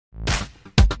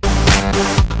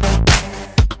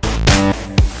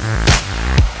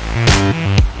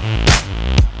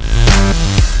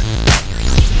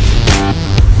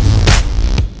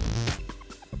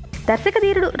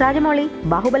దర్శకధీరుడు రాజమౌళి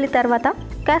బాహుబలి తర్వాత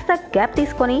కాస్త గ్యాప్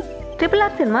తీసుకొని RRR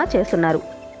సినిమా చేస్తున్నారు.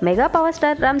 Mega power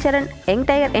star Ram Charan, young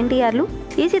tiger NTRలు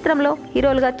ఈ చిత్రంలో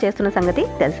హీరోలుగా చేస్తున్న సంగతి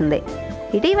తెలిసిందే.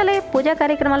 ఇటీవలే పూజా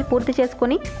కార్యక్రమాలు పూర్తి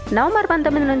చేసుకుని నవంబర్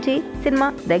 19 నుంచి సినిమా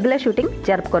రెగ్యులర్ షూటింగ్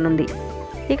జరుపుకోనుంది.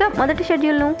 ఇక మొదటి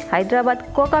షెడ్యూల్ను హైదరాబాద్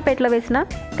కోకాపేటలో వేసిన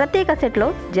ప్రత్యేక సెట్లో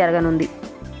జరగనుంది.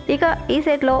 ఇక ఈ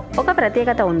సెట్లో ఒక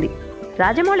ప్రత్యేకత ఉంది.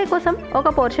 రాజమౌళి కోసం ఒక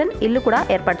పోర్షన్ ఇల్లు కూడా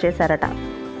ఏర్పాటు చేశారట.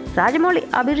 రాజమౌళి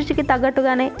అభిరుచికి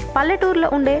తగ్గట్టుగానే పల్లెటూరులో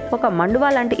ఉండే ఒక మండువా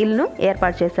లాంటి ఇల్లును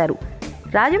ఏర్పాటు చేశారు.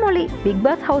 రాజమౌళి బిగ్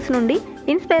బాస్ హౌస్ నుండి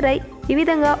ఇన్స్పైర్ అయి ఈ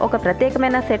విధంగా ఒక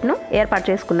ప్రత్యేకమైన సెట్ను ఏర్పాటు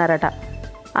చేసుకున్నారట.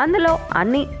 అందులో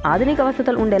అన్ని ఆధునిక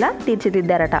వసతులు ఉండేలా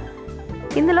తీర్చిదిద్దారట.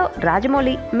 ఇందులో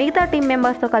రాజమౌళి మిగతా టీం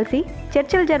మెంబర్స్తో కలిసి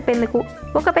చర్చలు జరిపేందుకు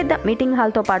ఒక పెద్ద మీటింగ్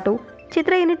హాల్తో పాటు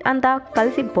చిత్ర యూనిట్ అంతా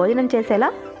కలిసి భోజనం చేసేలా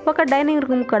ఒక డైనింగ్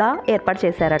రూమ్ కూడా ఏర్పాటు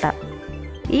చేశారట.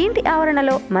 ఈ ఇంటి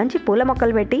ఆవరణలో మంచి పూల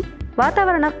మొక్కలు పెట్టి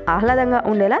వాతావరణం ఆహ్లాదంగా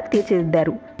ఉండేలా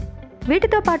తీర్చిదిద్దారు.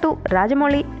 వీటితో పాటు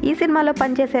రాజమౌళి ఈ సినిమాలో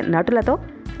పనిచేసే నటులతో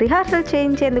రిహార్సల్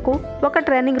చేయించేందుకు ఒక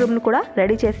ట్రైనింగ్ రూమ్ను కూడా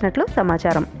రెడీ చేసినట్లు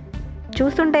సమాచారం.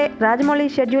 చూస్తుంటే రాజమౌళి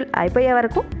షెడ్యూల్ అయిపోయే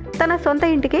వరకు తన సొంత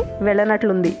ఇంటికి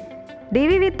వెళ్ళనట్లుంది.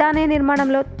 డివివి దానే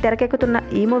నిర్మాణంలో తెరకెక్కుతున్న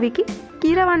ఈ మూవీకి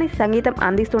కీరవాణి సంగీతం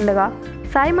అందిస్తుండగా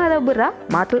సాయి మాధవ్ బుర్రా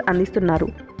మాటలు అందిస్తున్నారు.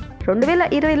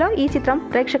 2020లో ఈ చిత్రం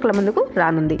ప్రేక్షకుల ముందుకు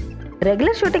రానుంది.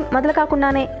 రెగ్యులర్ షూటింగ్ మొదలు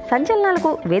కాకుండానే సంచలనాలకు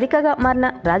వేదికగా మారిన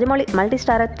రాజమౌళి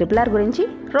మల్టీస్టారర్ RRR గురించి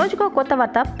రోజుకో కొత్త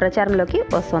వార్త ప్రచారంలోకి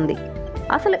వస్తోంది.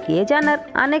 అసలు ఏ జానర్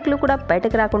అనేకులు కూడా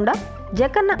బయటకు రాకుండా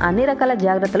జక్కన్న అన్ని రకాల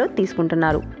జాగ్రత్తలు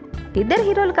తీసుకుంటున్నారు. ఇద్దరు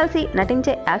హీరోలు కలిసి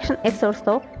నటించే యాక్షన్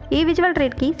ఎపిసోడ్స్తో ఈ విజువల్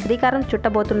ట్రీట్కి శ్రీకారం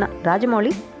చుట్టబోతున్న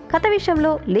రాజమౌళి కథ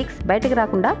విషయంలో లీక్స్ బయటకు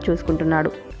రాకుండా చూసుకుంటున్నాడు.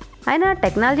 అయినా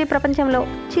టెక్నాలజీ ప్రపంచంలో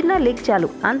చిన్న లీక్ చాలు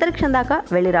అంతరిక్షం దాకా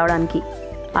వెళ్ళి రావడానికి.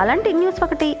 అలాంటి న్యూస్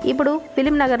ఒకటి ఇప్పుడు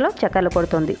ఫిలిం నగర్లో చక్కర్లు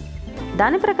కొడుతోంది.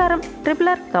 దాని ప్రకారం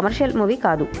RRR కమర్షియల్ మూవీ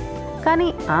కాదు, కానీ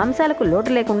ఆ అంశాలకు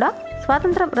లోటు లేకుండా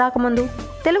స్వాతంత్రం రాకముందు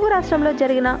తెలుగు రాష్ట్రంలో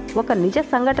జరిగిన ఒక నిజ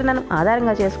సంఘటనను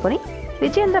ఆధారంగా చేసుకొని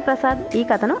విజయేంద్ర ప్రసాద్ ఈ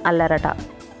కథను అల్లారట.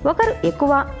 ఒకరు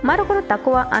ఎక్కువ మరొకరు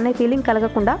తక్కువ అనే ఫీలింగ్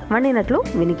కలగకుండా వండినట్లు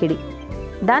వినికిడి.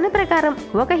 దాని ప్రకారం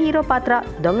ఒక హీరో పాత్ర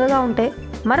దొంగగా ఉంటే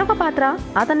మరొక పాత్ర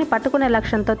అతన్ని పట్టుకునే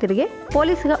లక్ష్యంతో తిరిగే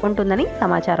పోలీసుగా ఉంటుందని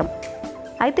సమాచారం.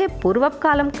 అయితే పూర్వపు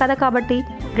కాలం కథ కాబట్టి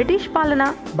బ్రిటిష్ పాలన,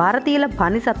 భారతీయుల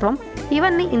బానిసత్వం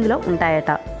ఇవన్నీ ఇందులో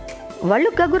ఉంటాయట. వళ్ళు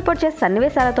గగ్గురు పొడిచే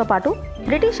సన్నివేశాలతో పాటు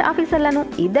బ్రిటిష్ ఆఫీసర్లను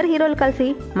ఇద్దరు హీరోలు కలిసి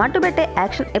మట్టుబెట్టే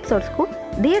యాక్షన్ ఎపిసోడ్స్కు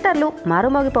థియేటర్లు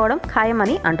మారుమోగిపోవడం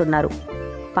ఖాయమని అంటున్నారు.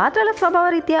 పాత్రల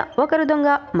స్వభావరీత్యా ఒకరు దొంగ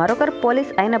మరొకరు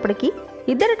పోలీస్ అయినప్పటికీ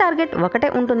ఇద్దరి టార్గెట్ ఒకటే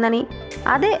ఉంటుందని,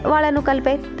 అదే వాళ్లను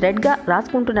కలిపే థ్రెడ్గా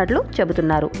రాసుకుంటున్నట్లు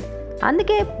చెబుతున్నారు.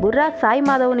 అందుకే బుర్రా సాయి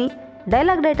మాధవ్ని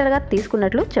డైలాగ్ రైటర్గా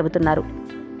తీసుకున్నట్లు చెబుతున్నారు.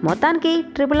 మొత్తానికి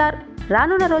RRR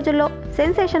రానున్న రోజుల్లో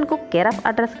సెన్సేషన్కు కేర్ ఆఫ్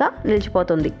అడ్రస్గా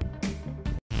నిలిచిపోతుంది.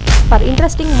 For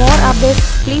interesting more updates,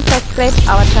 please subscribe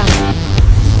our channel.